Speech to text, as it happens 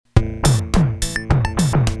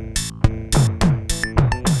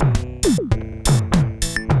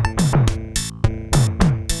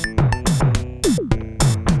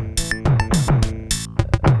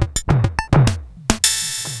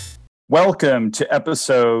Welcome to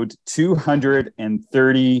episode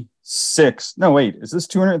 236. No, wait, is this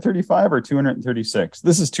 235 or 236?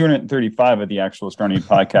 This is 235 of the Actual Astronomy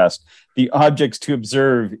Podcast, the objects to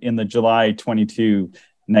observe in the July 22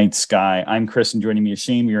 night sky. I'm Chris, and joining me is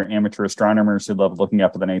Shane. We are amateur astronomers who love looking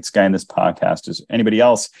up at the night sky, and this podcast is anybody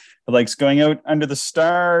else who likes going out under the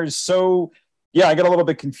stars. So, yeah, I got a little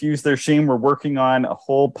bit confused there, Shane. We're working on a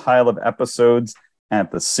whole pile of episodes at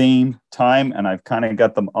the same time, and I've kind of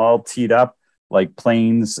got them all teed up like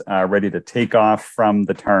planes ready to take off from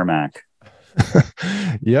the tarmac.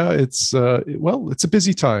 Yeah, it's a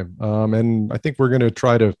busy time, and I think we're going to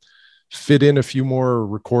try to fit in a few more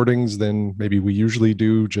recordings than maybe we usually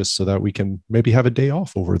do, just so that we can maybe have a day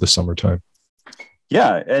off over the summertime.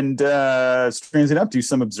 Yeah, and strangely enough, do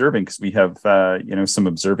some observing, because we have some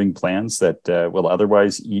observing plans that will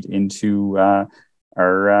otherwise eat into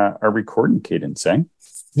our recording cadence, eh?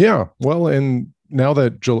 Yeah, well, and now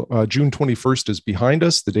that June 21st is behind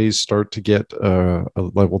us, the days start to get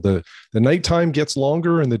the nighttime gets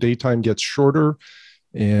longer and the daytime gets shorter,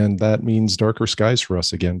 and that means darker skies for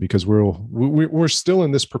us again, because we're still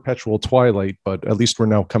in this perpetual twilight, but at least we're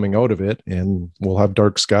now coming out of it, and we'll have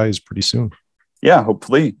dark skies pretty soon. Yeah,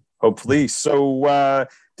 hopefully. So,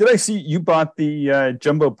 did I see you bought the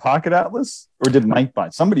Jumbo Pocket Atlas, or did Mike buy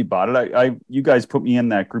it? Somebody bought it. You guys put me in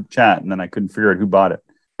that group chat, and then I couldn't figure out who bought it.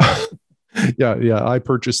 Yeah, I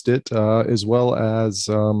purchased it, as well as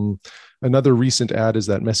another recent ad is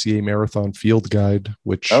that Messier Marathon Field Guide,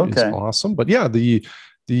 which is awesome. But yeah, the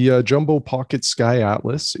Jumbo Pocket Sky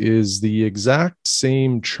Atlas is the exact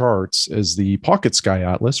same charts as the Pocket Sky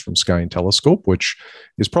Atlas from Sky and Telescope, which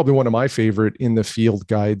is probably one of my favorite in the field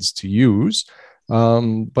guides to use.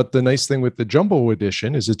 But the nice thing with the Jumbo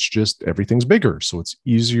edition is it's just everything's bigger, so it's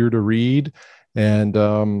easier to read. And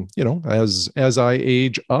as I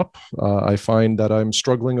age up, I find that I'm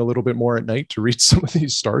struggling a little bit more at night to read some of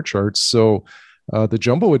these star charts. So the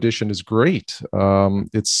Jumbo edition is great.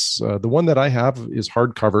 It's the one that I have is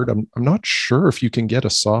hard covered. I'm not sure if you can get a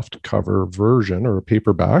soft cover version or a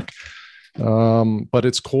paperback, but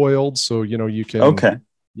it's coiled, so you can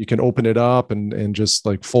you can open it up and just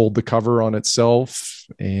like fold the cover on itself.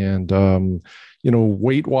 And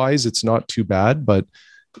weight wise, it's not too bad, but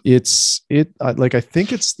I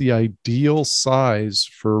think it's the ideal size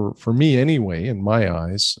for me anyway, in my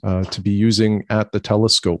eyes, to be using at the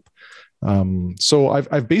telescope. So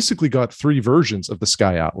I've basically got three versions of the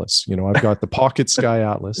Sky Atlas. I've got the Pocket Sky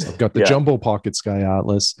Atlas, I've got the Jumbo Pocket Sky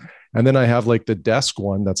Atlas, and then I have like the desk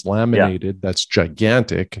one that's laminated, that's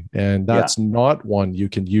gigantic, and that's not one you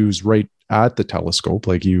can use right at the telescope.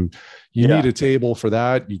 Like you need a table for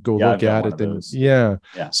that. You go look at it, then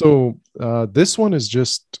So this one is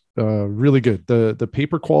just really good. The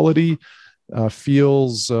paper quality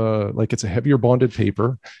feels like it's a heavier bonded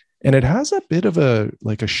paper, and it has a bit of a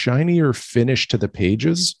shinier finish to the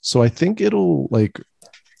pages. So I think it'll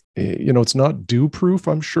it's not dew proof,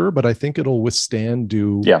 I'm sure, but I think it'll withstand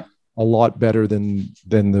dew a lot better than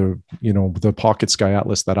the Pocket Sky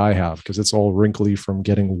Atlas that I have, because it's all wrinkly from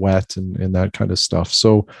getting wet and that kind of stuff.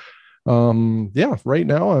 So right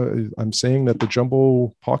now I'm saying that the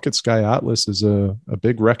Jumbo Pocket Sky Atlas is a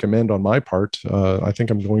big recommend on my part. I think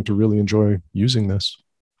I'm going to really enjoy using this.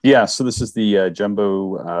 Yeah, so this is the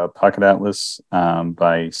Jumbo Pocket Atlas from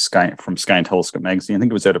Sky and Telescope magazine. I think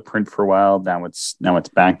it was out of print for a while. Now it's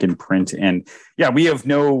back in print, and we have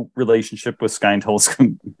no relationship with Sky and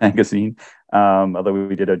Telescope magazine. Although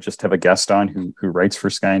we did just have a guest on who writes for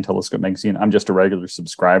Sky and Telescope magazine. I'm just a regular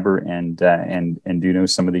subscriber and do know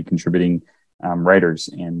some of the contributing writers,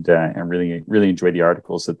 and really really enjoy the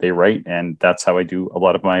articles that they write, and that's how I do a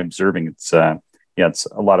lot of my observing. It's a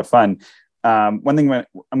lot of fun. One thing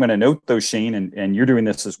I'm going to note, though, Shane, and you're doing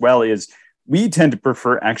this as well, is we tend to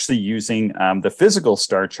prefer actually using the physical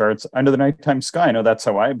star charts under the nighttime sky. I know that's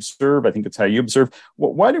how I observe. I think it's how you observe.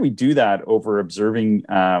 Why do we do that over observing,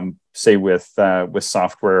 say, with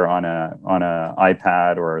software on a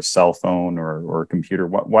iPad or a cell phone or a computer?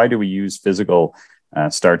 Why do we use physical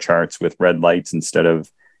star charts with red lights instead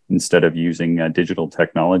of using digital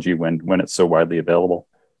technology when it's so widely available?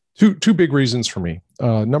 Two big reasons for me.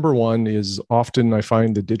 Number one is often I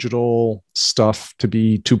find the digital stuff to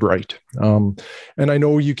be too bright. And I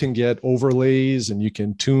know you can get overlays and you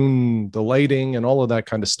can tune the lighting and all of that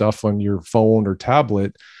kind of stuff on your phone or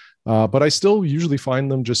tablet. But I still usually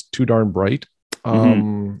find them just too darn bright.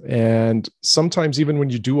 And sometimes even when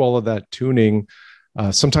you do all of that tuning,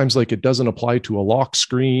 sometimes it doesn't apply to a lock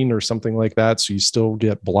screen or something like that. So you still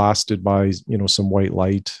get blasted by, some white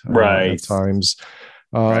light at times.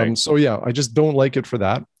 So yeah, I just don't like it for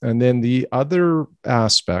that. And then the other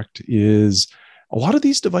aspect is a lot of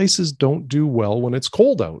these devices don't do well when it's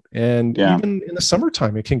cold out. And even in the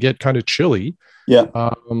summertime, it can get kind of chilly. Yeah.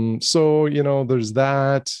 So, there's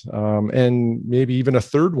that. And maybe even a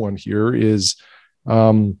third one here is,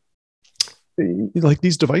 like,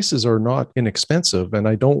 these devices are not inexpensive, and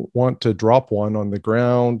I don't want to drop one on the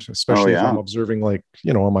ground, especially if I'm observing, like,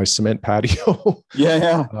 on my cement patio.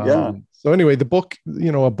 So anyway, the book,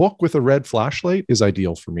 a book with a red flashlight is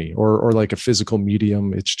ideal for me, or like a physical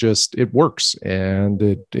medium. It's just, it works, and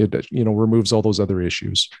it removes all those other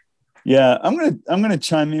issues. Yeah, I'm gonna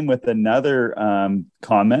chime in with another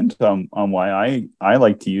comment on why I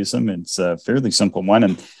like to use them. It's a fairly simple one,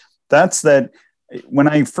 and that's that when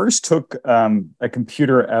I first took a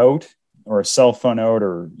computer out, or a cell phone out,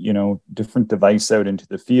 or different device out into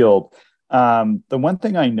the field, the one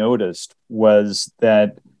thing I noticed was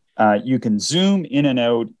that you can zoom in and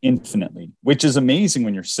out infinitely, which is amazing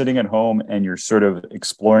when you're sitting at home and you're sort of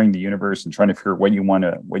exploring the universe and trying to figure out what you want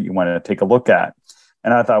to take a look at.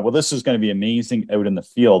 And I thought, well, this is going to be amazing out in the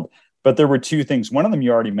field. But there were two things. One of them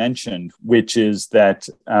you already mentioned, which is that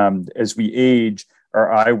as we age,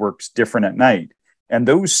 our eye works different at night. And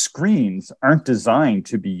those screens aren't designed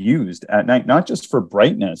to be used at night, not just for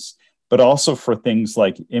brightness, but also for things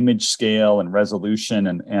like image scale and resolution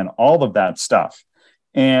and all of that stuff.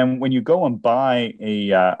 And when you go and buy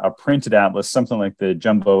a printed atlas, something like the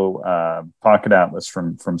Jumbo Pocket Atlas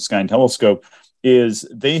from Sky and Telescope, is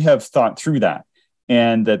they have thought through that.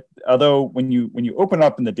 And that although when you open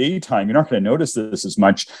up in the daytime, you're not going to notice this as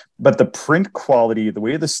much, but the print quality, the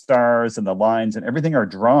way the stars and the lines and everything are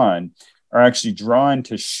actually drawn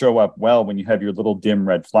to show up well when you have your little dim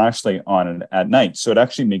red flashlight on it at night. So it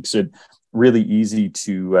actually makes it really easy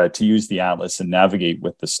to use the atlas and navigate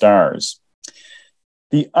with the stars.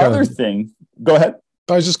 The other thing, go ahead.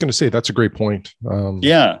 I was just going to say, that's a great point.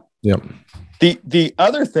 Yeah. The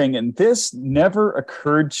other thing, and this never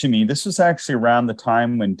occurred to me, this was actually around the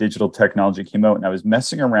time when digital technology came out, and I was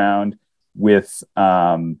messing around with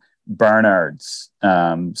Barnard's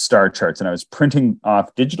star charts, and I was printing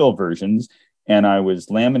off digital versions, and I was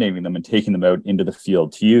laminating them and taking them out into the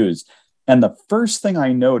field to use. And the first thing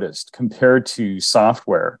I noticed compared to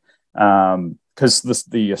software, because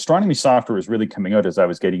the astronomy software was really coming out as I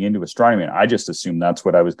was getting into astronomy, and I just assumed that's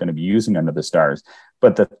what I was going to be using under the stars.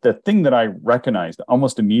 But the thing that I recognized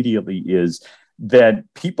almost immediately is that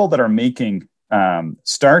people that are making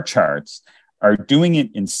star charts are doing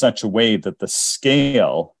it in such a way that the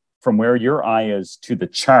scale from where your eye is to the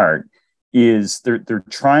chart is they're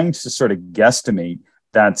trying to sort of guesstimate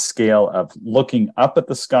that scale of looking up at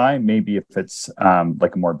the sky, maybe if it's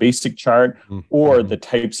like a more basic chart, or the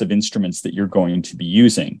types of instruments that you're going to be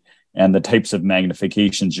using and the types of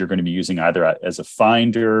magnifications you're going to be using either as a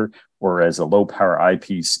finder or as a low power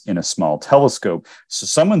eyepiece in a small telescope. So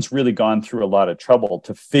someone's really gone through a lot of trouble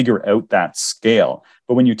to figure out that scale.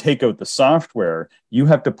 But when you take out the software, you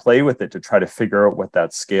have to play with it to try to figure out what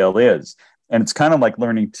that scale is. And it's kind of like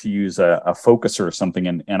learning to use a focuser or something.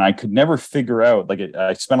 And I could never figure out, like,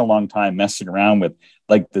 I spent a long time messing around with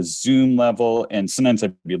like the zoom level. And sometimes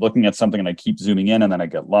I'd be looking at something and I keep zooming in and then I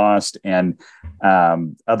get lost. And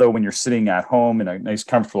although when you're sitting at home in a nice,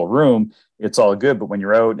 comfortable room, it's all good. But when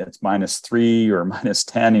you're out, it's -3 or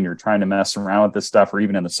 -10 and you're trying to mess around with this stuff, or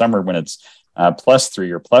even in the summer when it's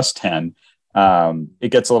 +3 or +10, it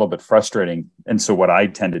gets a little bit frustrating. And so what I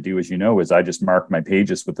tend to do, as you know, is I just mark my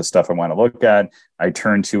pages with the stuff I want to look at. I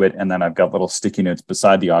turn to it, and then I've got little sticky notes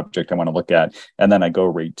beside the object I want to look at, and then I go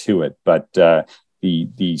right to it. But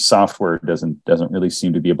the software doesn't really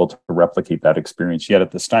seem to be able to replicate that experience yet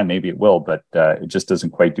at this time. Maybe it will, but it just doesn't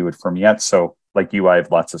quite do it for me yet. So like you, I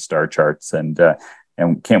have lots of star charts, and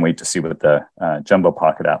can't wait to see what the Jumbo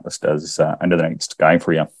Pocket Atlas does under the night sky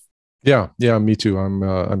for you. Yeah, me too.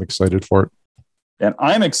 I'm excited for it. And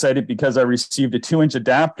I'm excited because I received a 2-inch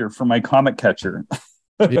adapter for my comet catcher.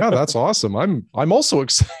 Yeah, that's awesome. I'm also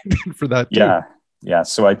excited for that too. Yeah.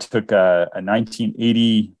 So I took a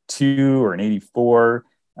 1982 or an 84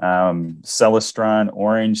 Celestron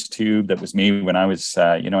orange tube that was made when I was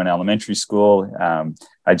in elementary school.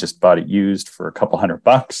 I just bought it used for a couple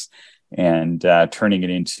 $100 and turning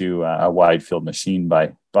it into a wide field machine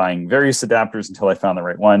by buying various adapters until I found the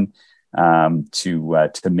right one.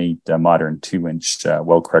 To mate modern 2-inch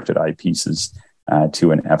well-corrected eyepieces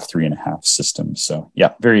to an f3.5 system. So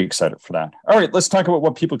yeah, very excited for that. All right, let's talk about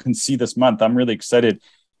what people can see this month. I'm really excited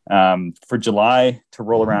for July to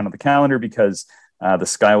roll around on the calendar because the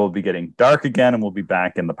sky will be getting dark again and we'll be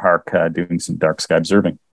back in the park doing some dark sky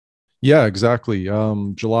observing. Yeah, exactly.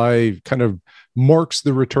 July kind of marks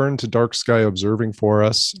the return to dark sky observing for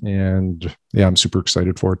us. And yeah, I'm super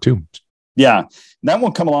excited for it too. Yeah, that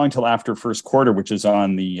won't come along till after first quarter, which is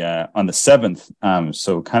on the 7th.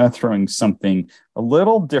 So kind of throwing something a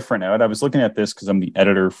little different out. I was looking at this because I'm the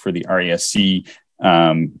editor for the RESC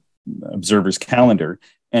Observer's Calendar,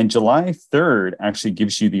 and July 3rd actually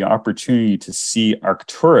gives you the opportunity to see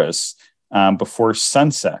Arcturus before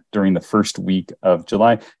sunset during the first week of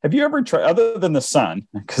July. Have you ever tried, other than the sun,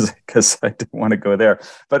 because I didn't want to go there,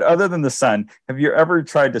 but other than the sun, have you ever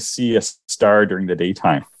tried to see a star during the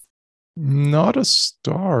daytime? Not a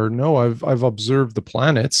star. No, I've observed the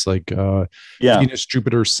planets like Venus,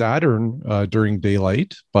 Jupiter, Saturn during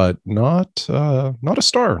daylight, but not a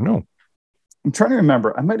star. No. I'm trying to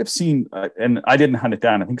remember. I might have seen, and I didn't hunt it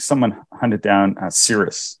down. I think someone hunted down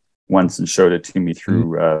Sirius once and showed it to me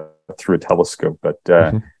through a telescope, but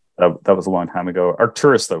that was a long time ago.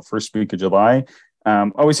 Arcturus, though, first week of July.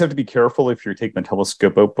 Always have to be careful if you're taking the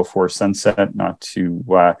telescope out before sunset, not to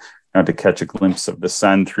catch a glimpse of the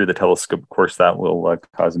sun through the telescope. Of course, that will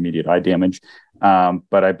cause immediate eye damage.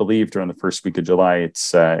 But I believe during the first week of July,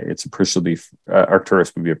 it's appreciably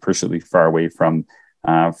Arcturus would be appreciably far away from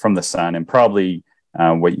the sun, and probably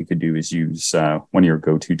what you could do is use one of your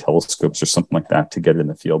go-to telescopes or something like that to get it in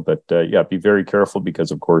the field. But be very careful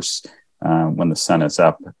because, of course, when the sun is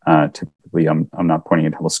up, typically I'm not pointing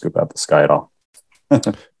a telescope at the sky at all.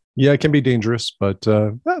 Yeah, it can be dangerous, but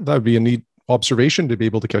that would be a neat observation to be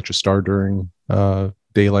able to catch a star during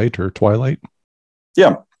daylight or twilight.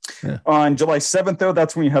 Yeah. On July 7th, though,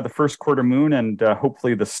 that's when you have the first quarter moon, and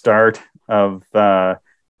hopefully the start of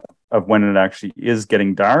when it actually is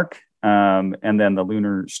getting dark. And then the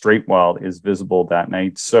lunar straight wall is visible that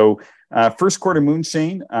night. So first quarter moon,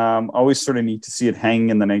 Shane, always sort of neat to see it hanging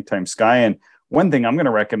in the nighttime sky. And one thing I'm going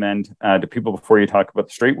to recommend to people before you talk about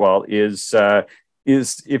the straight wall is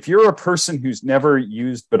if you're a person who's never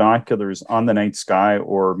used binoculars on the night sky,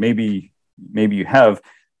 or maybe you have,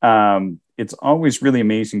 it's always really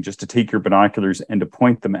amazing just to take your binoculars and to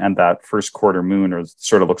point them at that first quarter moon, or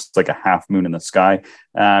sort of looks like a half moon in the sky,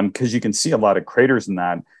 because you can see a lot of craters in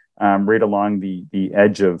that right along the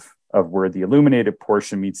edge of where the illuminated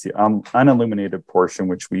portion meets the unilluminated portion,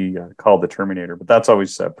 which we call the terminator. But that's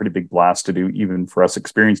always a pretty big blast to do, even for us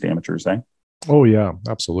experienced amateurs, eh? Oh, yeah,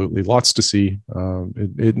 absolutely. Lots to see.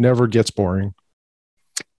 It never gets boring.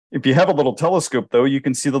 If you have a little telescope, though, you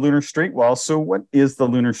can see the lunar straight wall. So what is the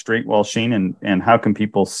lunar straight wall, Shane, and how can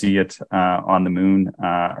people see it on the moon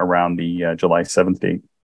around the July 7th date?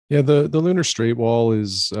 Yeah, the lunar straight wall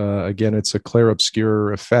is, again, it's a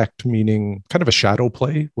clair-obscur effect, meaning kind of a shadow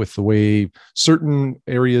play with the way certain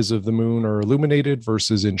areas of the moon are illuminated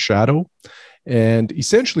versus in shadow. And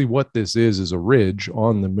essentially what this is a ridge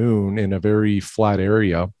on the moon in a very flat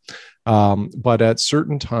area. But at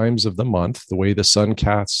certain times of the month, the way the sun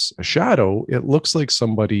casts a shadow, it looks like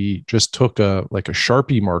somebody just took a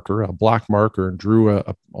Sharpie marker, a black marker, and drew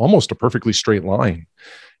almost a perfectly straight line.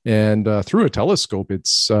 And through a telescope,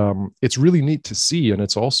 it's really neat to see, and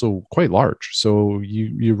it's also quite large. So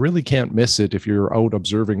you really can't miss it if you're out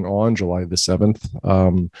observing on July the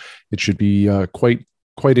 7th. It should be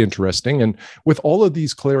quite interesting. And with all of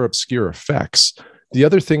these clair-obscur effects, the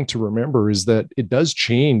other thing to remember is that it does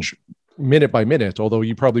change minute by minute, although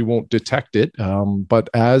you probably won't detect it. But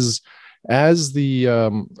as the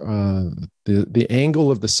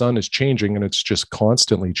angle of the sun is changing, and it's just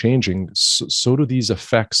constantly changing, so do these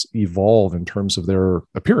effects evolve in terms of their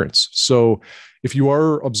appearance. So if you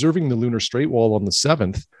are observing the lunar straight wall on the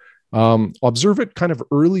 7th, observe it kind of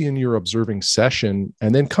early in your observing session,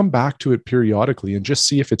 and then come back to it periodically and just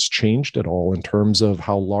see if it's changed at all in terms of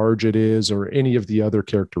how large it is or any of the other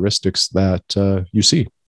characteristics that you see.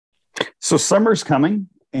 So summer's coming,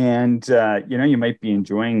 and you might be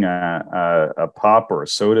enjoying a pop or a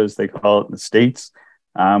soda, as they call it in the States,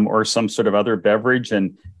 or some sort of other beverage.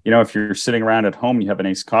 And if you're sitting around at home, you have a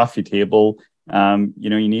nice coffee table. You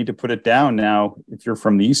need to put it down. Now, if you're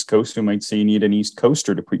from the East Coast, we might say you need an East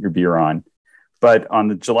Coaster to put your beer on. But on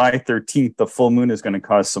the July 13th, the full moon is going to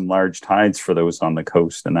cause some large tides for those on the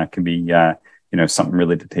coast, and that can be something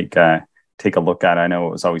really to take a look at. I know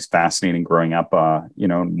it was always fascinating growing up,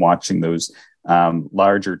 and watching those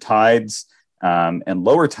larger tides and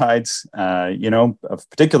lower tides, of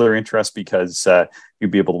particular interest, because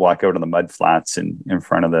you'd be able to walk out on the mud flats in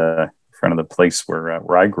front of the place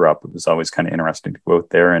where I grew up. It was always kind of interesting to go out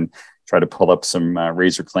there and try to pull up some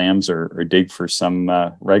razor clams or dig for some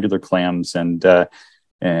regular clams and go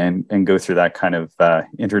through that kind of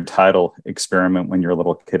intertidal experiment when you're a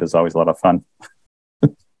little kid is always a lot of fun.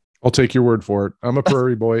 I'll take your word for it. I'm a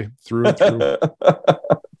prairie boy through and through.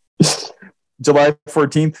 July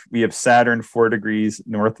 14th, we have Saturn 4 degrees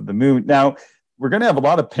north of the moon. Now, we're going to have a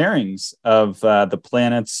lot of pairings of the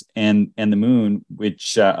planets and the moon,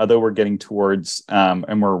 which although we're getting towards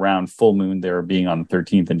and we're around full moon there being on the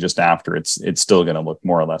 13th and just after, it's still going to look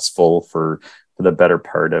more or less full for the better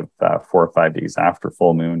part of 4 or 5 days after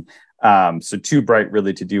full moon. So too bright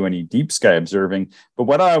really to do any deep sky observing. But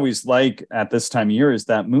what I always like at this time of year is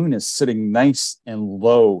that moon is sitting nice and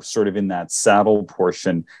low, sort of in that saddle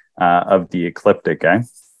portion of the ecliptic.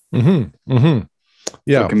 Mm-hmm. Mm-hmm.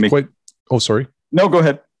 Yeah, quite. Oh, sorry. No, go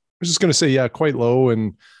ahead. I was just going to say, yeah, quite low.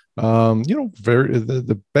 And,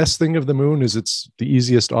 the best thing of the moon is it's the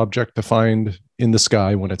easiest object to find in the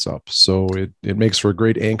sky when it's up. So it makes for a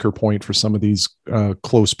great anchor point for some of these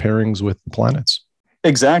close pairings with the planets.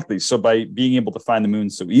 Exactly. So by being able to find the moon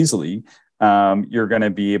so easily, you're going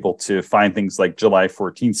to be able to find things like July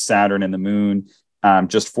 14th, Saturn and the moon,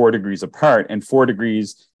 just 4 degrees apart. And 4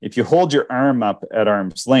 degrees, if you hold your arm up at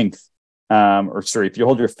arm's length, if you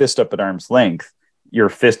hold your fist up at arm's length, your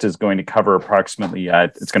fist is going to cover approximately,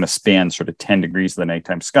 it's going to span sort of 10 degrees of the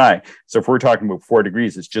nighttime sky. So if we're talking about 4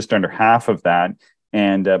 degrees, it's just under half of that.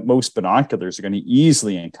 And most binoculars are going to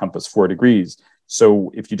easily encompass 4 degrees.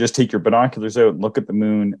 So if you just take your binoculars out and look at the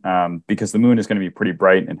moon, because the moon is going to be pretty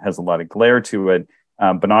bright and has a lot of glare to it,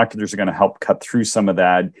 binoculars are going to help cut through some of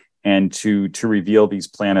that and to reveal these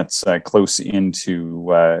planets close into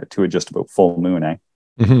to a just about full moon.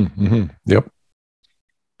 Mm-hmm, mm-hmm. Yep.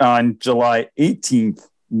 On July 18th,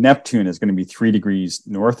 Neptune is going to be 3 degrees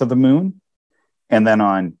north of the moon. And then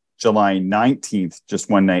on July 19th, just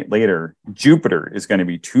one night later, Jupiter is going to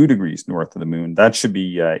be 2 degrees north of the moon. That should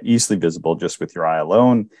be easily visible just with your eye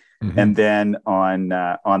alone. Mm-hmm. And then on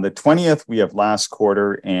the 20th, we have last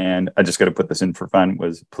quarter, and I just got to put this in for fun,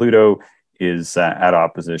 was Pluto is at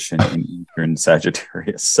opposition in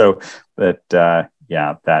Sagittarius. So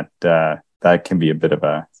that can be a bit of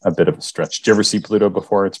a stretch. Did you ever see Pluto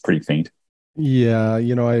before? It's pretty faint. Yeah,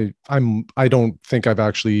 I don't think I've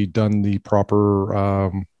actually done the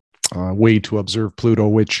proper way to observe Pluto,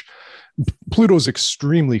 which Pluto's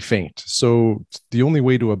extremely faint. So the only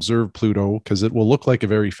way to observe Pluto, because it will look like a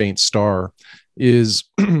very faint star, is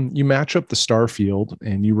you match up the star field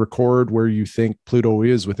and you record where you think Pluto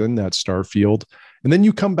is within that star field. And then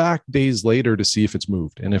you come back days later to see if it's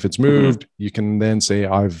moved. And if it's moved, you can then say,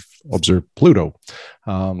 I've observed Pluto.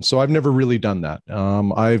 So I've never really done that.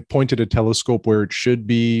 I've pointed a telescope where it should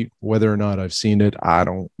be. Whether or not I've seen it, I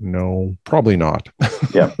don't know. Probably not.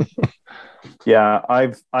 Yeah. Yeah,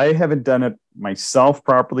 I haven't done it myself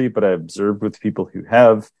properly, but I observed with people who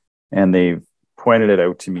have, and they've pointed it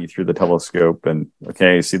out to me through the telescope. And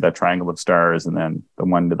okay, see that triangle of stars, and then the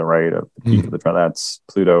one to the right of the peak of the triangle, that's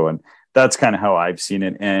Pluto. And that's kind of how I've seen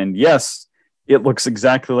it. And yes, it looks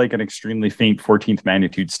exactly like an extremely faint 14th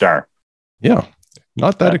magnitude star. Yeah,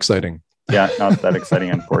 not that exciting. Yeah, not that exciting,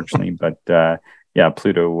 unfortunately. But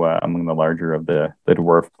Pluto among the larger of the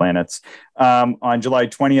dwarf planets. On July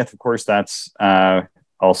 20th, of course, that's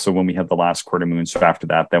also when we have the last quarter moon. So after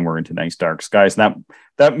that, then we're into nice dark skies. And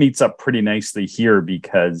that meets up pretty nicely here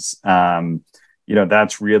because,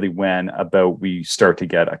 that's really when about we start to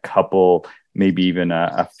get a couple, maybe even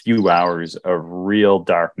a few hours of real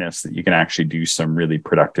darkness that you can actually do some really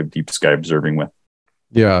productive deep sky observing with.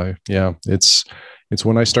 Yeah. It's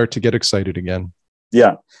when I start to get excited again.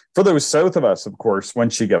 Yeah. For those south of us, of course,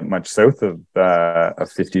 once you get much south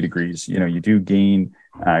of 50 degrees, you do gain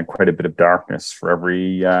quite a bit of darkness for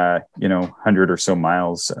every 100 or so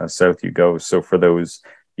miles south you go. So for those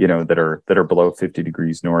that are below 50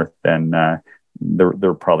 degrees north, then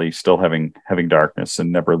they're probably still having darkness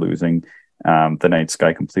and never losing the night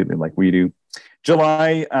sky completely like we do.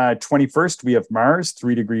 July 21st, we have Mars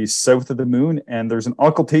 3 degrees south of the moon, and there's an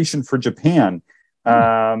occultation for Japan.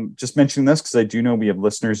 Just mentioning this because I do know we have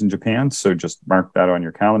listeners in Japan, so just mark that on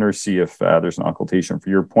your calendar, see if there's an occultation for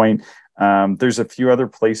your point. There's a few other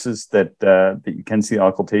places that you can see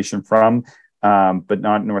occultation from, but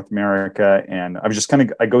not North America. And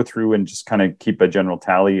I go through and just kind of keep a general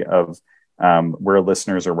tally of where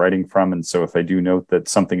listeners are writing from. And so if I do note that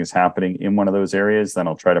something is happening in one of those areas, then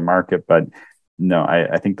I'll try to mark it. But no,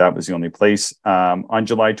 I think that was the only place. On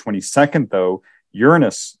July 22nd, though,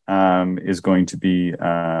 Uranus is going to be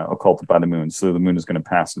occulted by the moon. So the moon is going to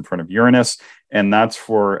pass in front of Uranus, and that's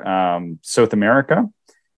for South America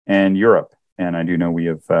and Europe. And I do know we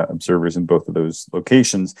have observers in both of those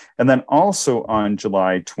locations. And then also on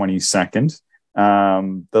July 22nd,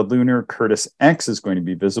 the lunar Curtis X is going to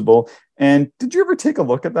be visible. And did you ever take a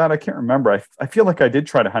look at that? I can't remember. I feel like I did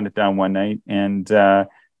try to hunt it down one night, and now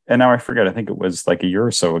I forget. I think it was like a year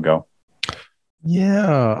or so ago.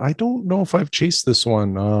 Yeah, I don't know if I've chased this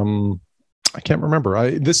one. I can't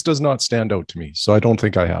remember. This does not stand out to me, so I don't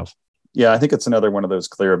think I have. Yeah, I think it's another one of those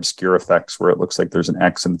clear obscure effects where it looks like there's an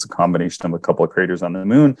X and it's a combination of a couple of craters on the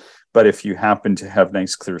moon. But if you happen to have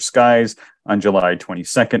nice clear skies on July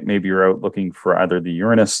 22nd, maybe you're out looking for either the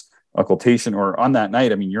Uranus occultation, or on that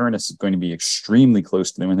night, I mean, Uranus is going to be extremely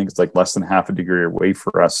close to them. I think it's like less than half a degree away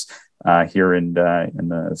for us here in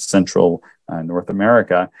the central North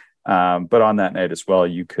America. But on that night as well,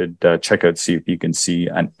 you could check out, see if you can see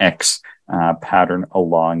an X pattern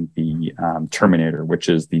along the terminator, which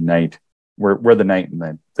is the night where the night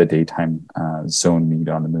and the daytime zone meet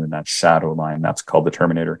on the moon. That shadow line, that's called the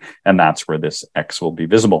terminator, and that's where this X will be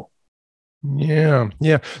visible. Yeah.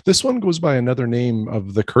 This one goes by another name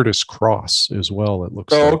of the Curtis Cross as well. It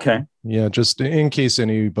looks. Oh, like. Okay. Yeah, just in case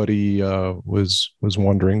anybody was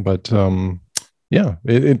wondering, but yeah,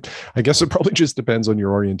 I guess it probably just depends on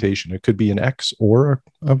your orientation. It could be an X or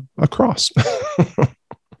a cross.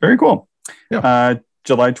 Very cool. Yeah.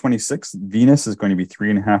 July 26th, Venus is going to be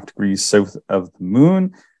 3.5 degrees south of the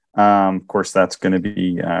moon. Of course, that's going to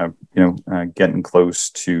be getting close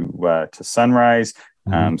to sunrise.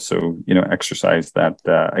 So, exercise that,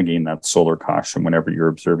 again, that solar caution whenever you're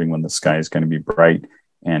observing when the sky is going to be bright.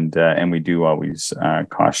 And we do always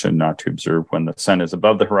caution not to observe when the sun is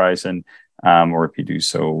above the horizon, or if you do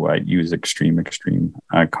so, use extreme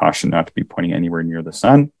caution not to be pointing anywhere near the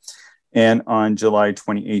sun. And on July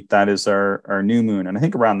 28th, that is our new moon. And I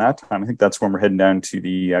think around that time, I think that's when we're heading down to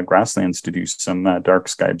the grasslands to do some dark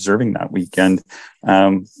sky observing that weekend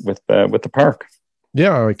with the park.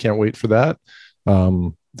 Yeah, I can't wait for that.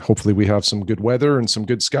 Hopefully we have some good weather and some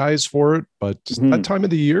good skies for it, but that time of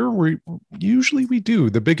the year we do.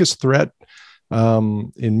 The biggest threat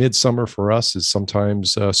in midsummer for us is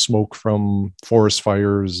sometimes smoke from forest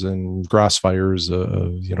fires and grass fires,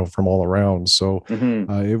 from all around. So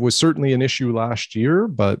it was certainly an issue last year,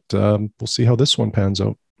 but we'll see how this one pans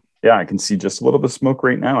out. Yeah, I can see just a little bit of smoke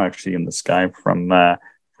right now, actually, in the sky from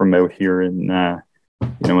out here in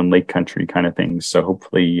in Lake Country kind of things. So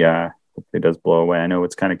hopefully it does blow away. I know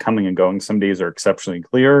it's kind of coming and going. Some days are exceptionally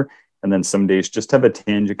clear, and then some days just have a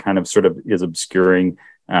tinge. It kind of sort of is obscuring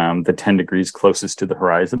the 10 degrees closest to the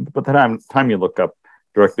horizon. But by the time you look up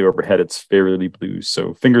directly overhead, it's fairly blue.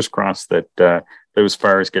 So fingers crossed that those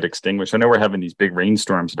fires get extinguished. I know we're having these big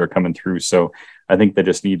rainstorms that are coming through, so I think they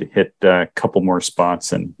just need to hit a couple more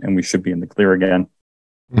spots, and we should be in the clear again.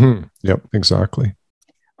 Yep, exactly.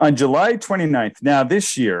 On July 29th, now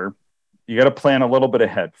this year, you got to plan a little bit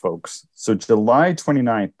ahead, folks. So July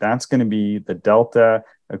 29th, that's going to be the Delta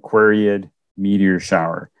Aquariid meteor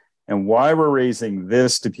shower. And why we're raising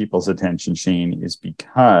this to people's attention, Shane, is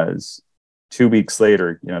because 2 weeks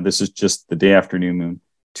later, this is just the day after new moon.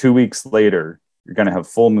 2 weeks later, you're going to have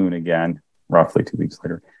full moon again, roughly 2 weeks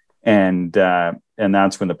later. And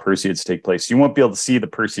that's when the Perseids take place. You won't be able to see the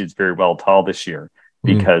Perseids very well at all this year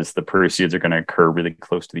because the Perseids are going to occur really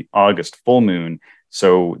close to the August full moon.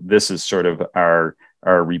 So this is sort of our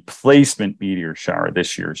replacement meteor shower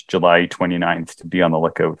this year's July 29th, to be on the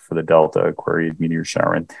lookout for the Delta Aquariid meteor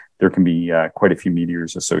shower. And there can be quite a few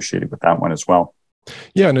meteors associated with that one as well.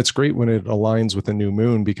 Yeah, and it's great when it aligns with a new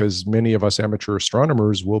moon, because many of us amateur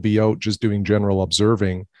astronomers will be out just doing general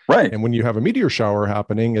observing. Right. And when you have a meteor shower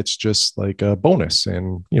happening, it's just like a bonus.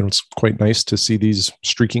 And, it's quite nice to see these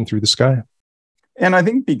streaking through the sky. And I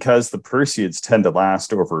think because the Perseids tend to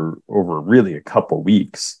last over really a couple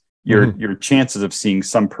weeks, your chances of seeing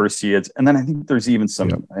some Perseids, and then I think there's even some,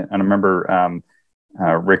 and I remember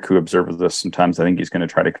Rick, who observes this sometimes, I think he's going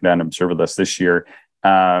to try to come down and observe with us this year.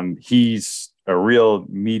 He's a real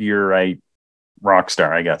meteorite rock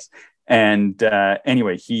star, I guess. And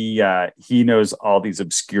anyway, he knows all these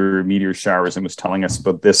obscure meteor showers and was telling us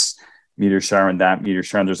about this meteor shower and that meteor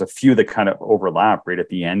shower. And there's a few that kind of overlap right at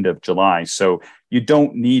the end of July. So you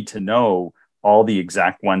don't need to know all the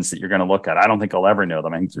exact ones that you're going to look at. I don't think I'll ever know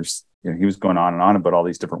them. I think there's, he was going on and on about all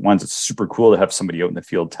these different ones. It's super cool to have somebody out in the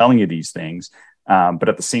field telling you these things. But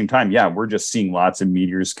at the same time, we're just seeing lots of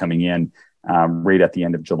meteors coming in right at the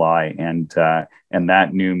end of July, and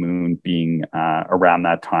that new moon being around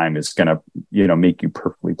that time is going to, make you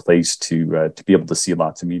perfectly placed to be able to see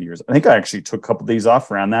lots of meteors. I think I actually took a couple of days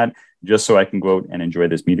off around that just so I can go out and enjoy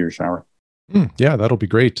this meteor shower. Yeah, that'll be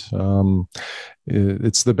great.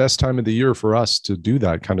 It's the best time of the year for us to do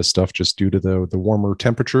that kind of stuff, just due to the warmer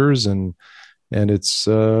temperatures, and it's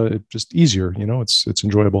just easier. It's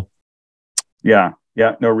enjoyable. Yeah.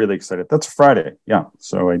 No, really excited. That's Friday. Yeah.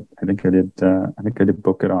 So I think I did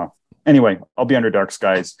book it off. Anyway, I'll be under dark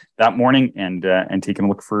skies that morning and taking a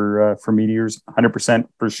look for meteors 100%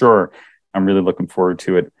 for sure. I'm really looking forward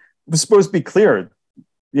to it. It was supposed to be clear.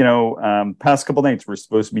 past couple nights were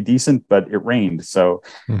supposed to be decent, but it rained. So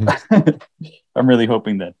I'm really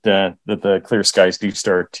hoping that the clear skies do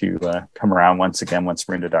start to come around once again once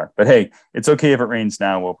we're into dark. But hey, it's okay if it rains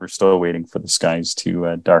now while we're still waiting for the skies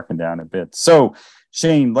to darken down a bit. So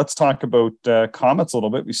Shane, let's talk about comets a little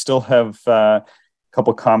bit. We still have a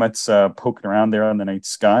couple comets poking around there on the night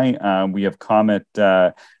sky. We have comet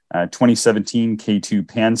 2017 K2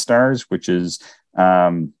 Pan-STARRS, which is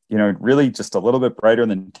really just a little bit brighter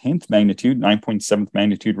than 10th magnitude, 9.7th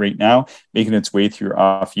magnitude right now, making its way through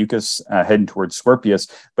Ophiuchus, heading towards Scorpius.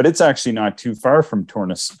 But it's actually not too far from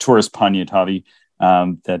Taurus Poniatobi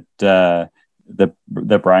that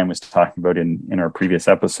Brian was talking about in our previous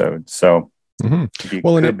episode. So, go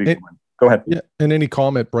ahead. Yeah, and any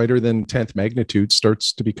comet brighter than 10th magnitude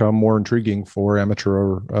starts to become more intriguing for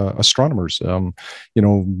amateur astronomers.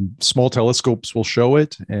 Small telescopes will show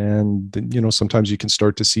it, and sometimes you can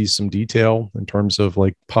start to see some detail in terms of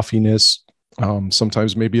like puffiness.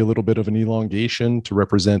 Sometimes maybe a little bit of an elongation to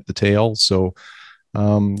represent the tail. So,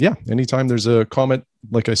 anytime there's a comet,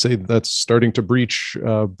 like I say, that's starting to breach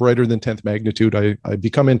brighter than 10th magnitude, I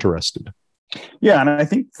become interested. Yeah, and I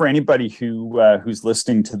think for anybody who's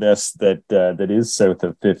listening to this that is south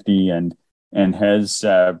of 50 and has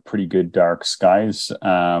pretty good dark skies,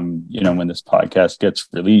 when this podcast gets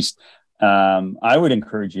released, I would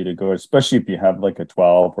encourage you to go, especially if you have like a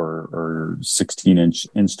 12 or 16-inch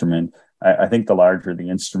instrument. I think the larger the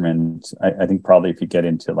instrument, I think probably if you get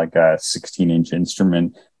into like a 16-inch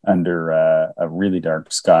instrument under a really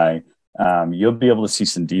dark sky, you'll be able to see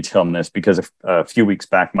some detail in this, because a few weeks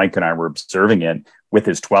back, Mike and I were observing it with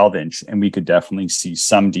his 12-inch, and we could definitely see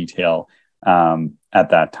some detail at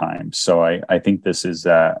that time. So I think this is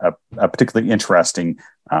a particularly interesting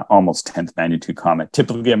almost 10th magnitude comet.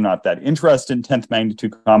 Typically, I'm not that interested in 10th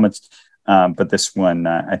magnitude comets, but this one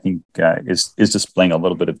I think is displaying a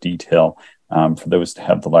little bit of detail for those to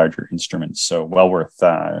have the larger instruments. So well worth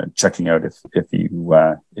checking out if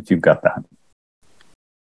you've got that.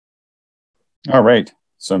 All right.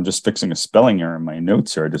 So I'm just fixing a spelling error in my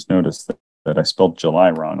notes here. I just noticed that I spelled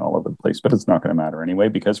July wrong all over the place, but it's not going to matter anyway,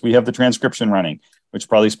 because we have the transcription running, which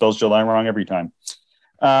probably spells July wrong every time.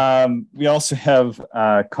 We also have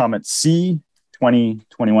Comet C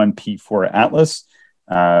 2021 P4 Atlas,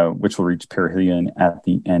 which will reach perihelion at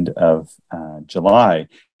the end of July.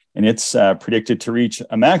 And it's predicted to reach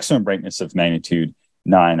a maximum brightness of magnitude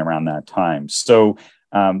 9 around that time. So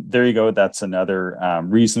there you go. That's another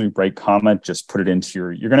reasonably bright comet. Just put it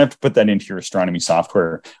into you're going to have to put that into your astronomy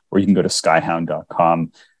software, or you can go to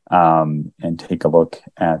skyhound.com and take a look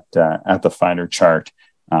at the finder chart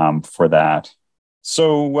for that.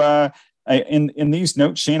 So in these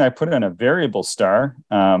notes, Shane, I put in a variable star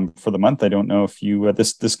for the month. I don't know if you,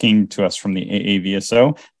 this came to us from the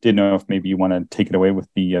AAVSO. Didn't know if maybe you want to take it away with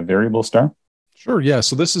the variable star. Sure. Yeah.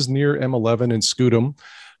 So this is near M11 in Scutum.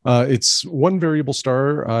 It's one variable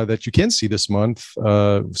star that you can see this month.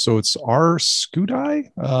 So it's R Scuti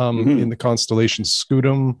in the constellation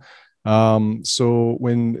Scutum. So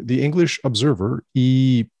when the English observer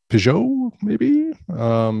E. Peugeot, maybe,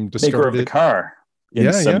 discovered maker of the car in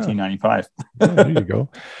 1795. There you go.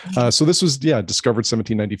 So this was, discovered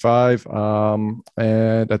 1795.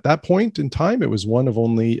 And at that point in time, it was one of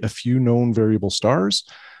only a few known variable stars.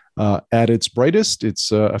 At its brightest,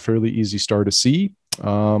 it's a fairly easy star to see.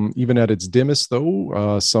 Even at its dimmest,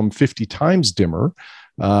 though, some 50 times dimmer,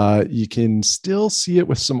 you can still see it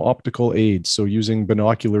with some optical aids. So using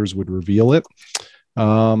binoculars would reveal it.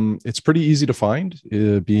 It's pretty easy to find,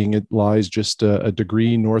 being it lies just a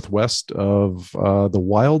degree northwest of the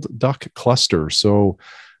Wild Duck Cluster. So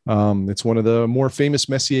it's one of the more famous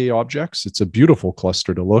Messier objects. It's a beautiful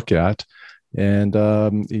cluster to look at. And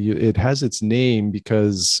it has its name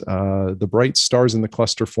because the bright stars in the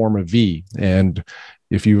cluster form a V. And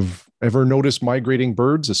if you've ever noticed migrating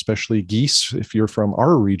birds, especially geese, if you're from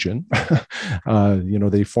our region,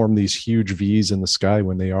 they form these huge V's in the sky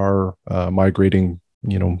when they are migrating,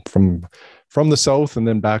 from the south and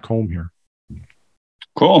then back home here.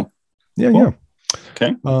 Cool. Yeah, cool. Yeah.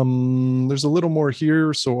 Okay. There's a little more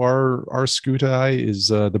here. So our Scuti is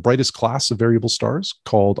the brightest class of variable stars,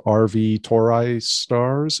 called RV Tauri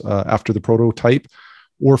stars, after the prototype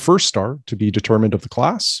or first star to be determined of the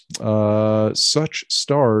class. Such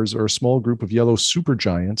stars are a small group of yellow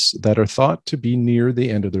supergiants that are thought to be near the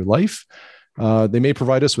end of their life. They may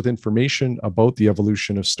provide us with information about the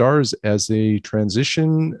evolution of stars as they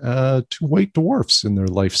transition to white dwarfs in their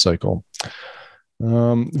life cycle.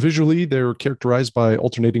 Visually, they're characterized by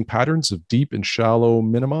alternating patterns of deep and shallow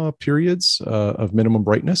minima periods of minimum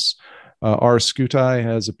brightness. Ars Scuti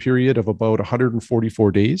has a period of about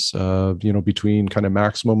 144 days, between kind of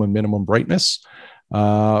maximum and minimum brightness.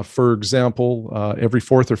 For example, every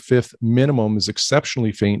fourth or fifth minimum is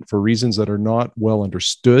exceptionally faint for reasons that are not well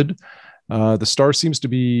understood. The star seems to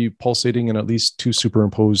be pulsating in at least two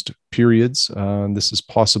superimposed periods. And this is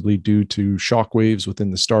possibly due to shock waves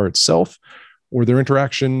within the star itself or their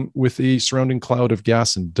interaction with a surrounding cloud of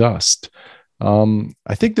gas and dust.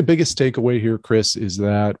 I think the biggest takeaway here, Chris, is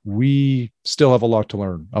that we still have a lot to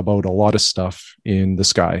learn about a lot of stuff in the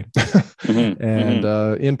sky. And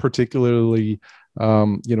in particularly,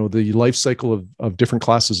 the life cycle of different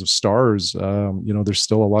classes of stars. There's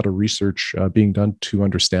still a lot of research being done to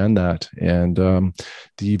understand that. And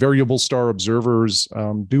the variable star observers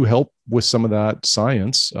do help with some of that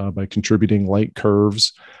science by contributing light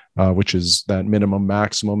curves, which is that minimum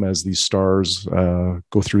maximum as these stars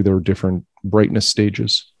go through their different brightness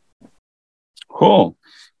stages. Cool.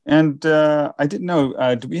 And I didn't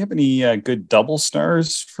know, do we have any good double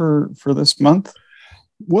stars for this month?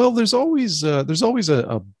 Well, there's always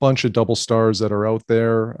a bunch of double stars that are out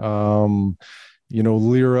there.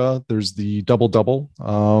 Lyra, there's the double.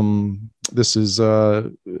 This is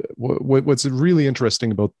what's really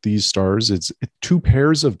interesting about these stars. It's two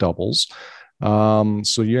pairs of doubles.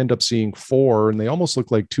 So you end up seeing four, and they almost look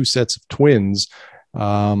like two sets of twins.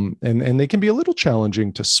 And they can be a little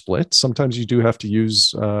challenging to split. Sometimes you do have to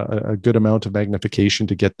use a good amount of magnification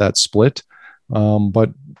to get that split.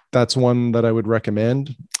 But that's one that I would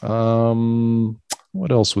recommend.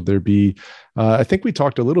 What else would there be? I think we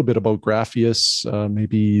talked a little bit about Grapheus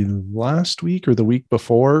maybe last week or the week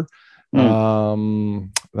before.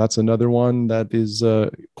 That's another one that is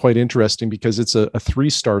quite interesting because it's a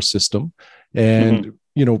 3-star system, and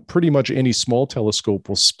pretty much any small telescope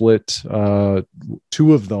will split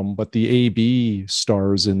two of them, but the AB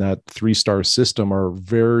stars in that 3-star system are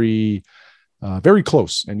very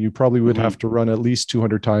close, and you probably would have to run at least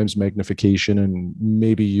 200 times magnification and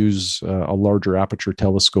maybe use a larger aperture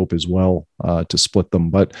telescope as well to split them.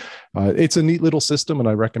 But it's a neat little system, and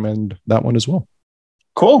I recommend that one as well.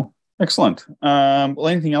 Cool. Excellent. Well,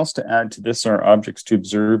 anything else to add to this? Our objects to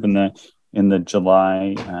observe in the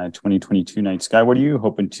July 2022 night sky. What are you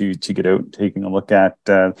hoping to get out, taking a look at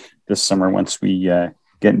this summer once we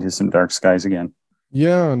get into some dark skies again?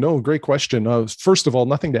 Yeah, no, great question. First of all,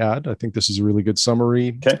 nothing to add. I think this is a really good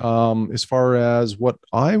summary. Okay. As far as what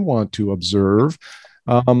I want to observe,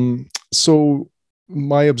 so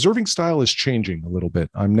my observing style is changing a little bit.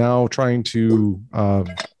 I'm now trying to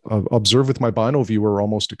observe with my bino viewer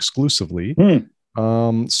almost exclusively.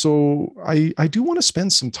 So I do want to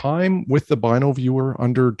spend some time with the bino viewer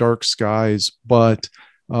under dark skies, but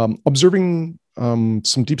observing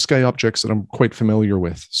some deep sky objects that I'm quite familiar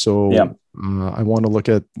with. So I want to look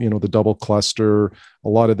at, the double cluster, a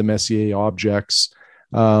lot of the Messier objects,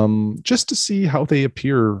 just to see how they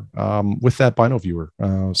appear with that bino viewer.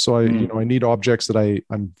 So I need objects that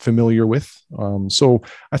I'm familiar with. So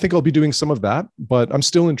I think I'll be doing some of that, but I'm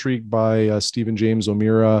still intrigued by Stephen James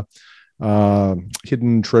O'Meara,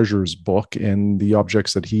 Hidden Treasures book and the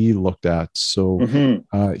objects that he looked at. So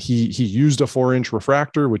he used a 4-inch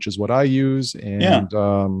refractor, which is what I use, and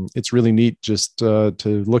it's really neat just to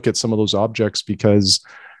look at some of those objects because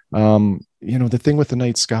the thing with the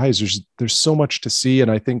night skies, there's so much to see,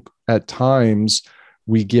 and I think at times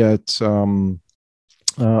we get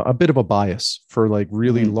a bit of a bias for like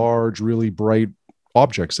really large, really bright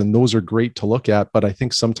objects, and those are great to look at, but I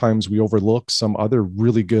think sometimes we overlook some other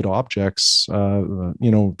really good objects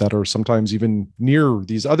that are sometimes even near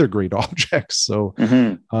these other great objects. So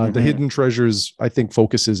the Hidden Treasures, I think,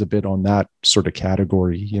 focuses a bit on that sort of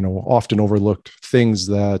category, often overlooked things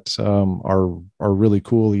that are really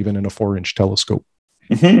cool even in a 4-inch telescope.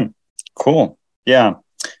 Cool. Yeah.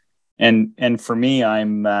 And for me,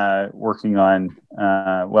 I'm working on,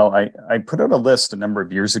 I put out a list a number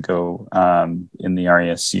of years ago in the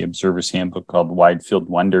RASC Observer's Handbook called Wide Field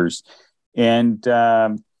Wonders. And,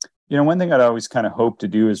 one thing I'd always kind of hoped to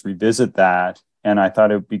do is revisit that. And I thought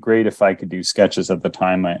it would be great if I could do sketches. At the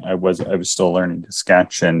time. I was still learning to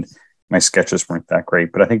sketch, and my sketches weren't that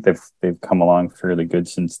great, but I think they've come along fairly good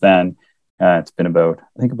since then. It's been about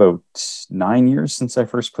 9 years since I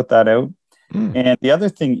first put that out. And the other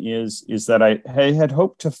thing is that I had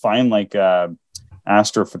hoped to find like a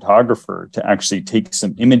astrophotographer to actually take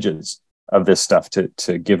some images of this stuff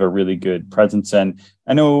to give a really good presence. And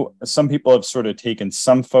I know some people have sort of taken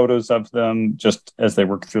some photos of them just as they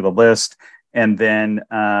work through the list. And then,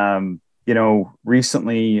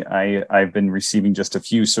 recently I've been receiving just a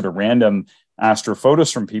few sort of random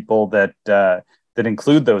astrophotos from people that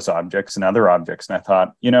include those objects and other objects. And I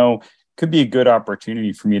thought, could be a good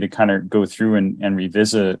opportunity for me to kind of go through and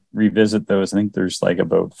revisit those. I think there's like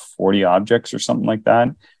about 40 objects or something like that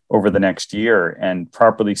over the next year, and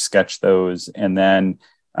properly sketch those. And then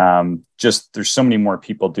just there's so many more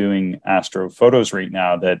people doing astrophotos right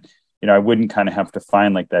now that, I wouldn't kind of have to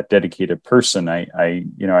find like that dedicated person. I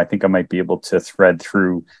think I might be able to thread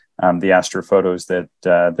through the astrophotos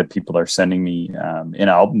that people are sending me in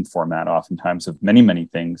album format, oftentimes, of many, many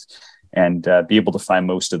things, and be able to find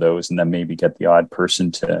most of those, and then maybe get the odd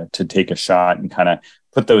person to take a shot and kind of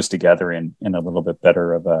put those together in a little bit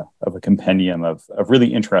better of a compendium of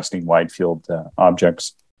really interesting wide field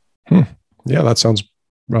objects. Yeah, that sounds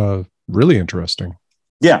really interesting.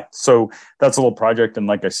 Yeah, so that's a little project, and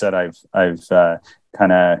like I said, I've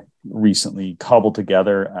kind of recently cobbled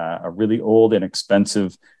together a really old and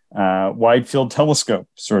expensive wide field telescope,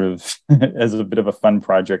 sort of as a bit of a fun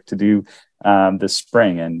project to do this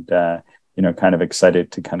spring, and kind of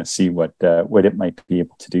excited to kind of see what it might be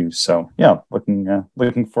able to do. So yeah,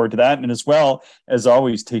 looking forward to that, and as well as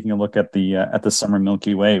always taking a look at the summer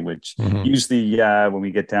Milky Way, which usually when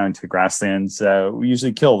we get down to grasslands, we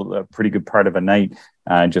usually kill a pretty good part of a night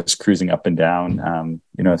just cruising up and down,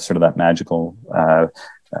 sort of that magical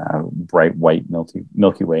bright white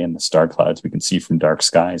Milky Way in the star clouds we can see from dark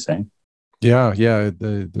skies. Yeah.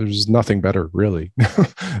 There's nothing better really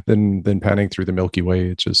than panning through the Milky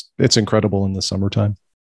Way. It's incredible in the summertime.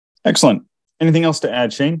 Excellent. Anything else to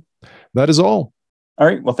add, Shane? That is all. All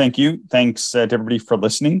right. Well, thank you. Thanks to everybody for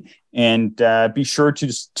listening, and be sure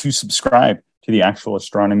to subscribe to the Actual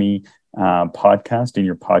Astronomy podcast in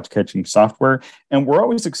your podcatching software. And we're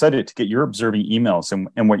always excited to get your observing emails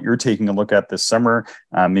and what you're taking a look at this summer,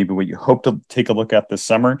 maybe what you hope to take a look at this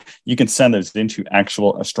summer. You can send those into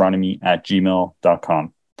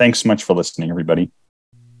actualastronomy@gmail.com. Thanks so much for listening, everybody.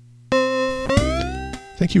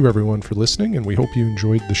 Thank you, everyone, for listening, and we hope you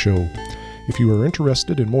enjoyed the show. If you are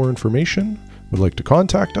interested in more information, would like to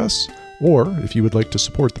contact us, or if you would like to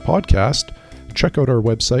support the podcast, check out our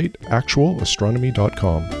website,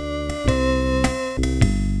 actualastronomy.com.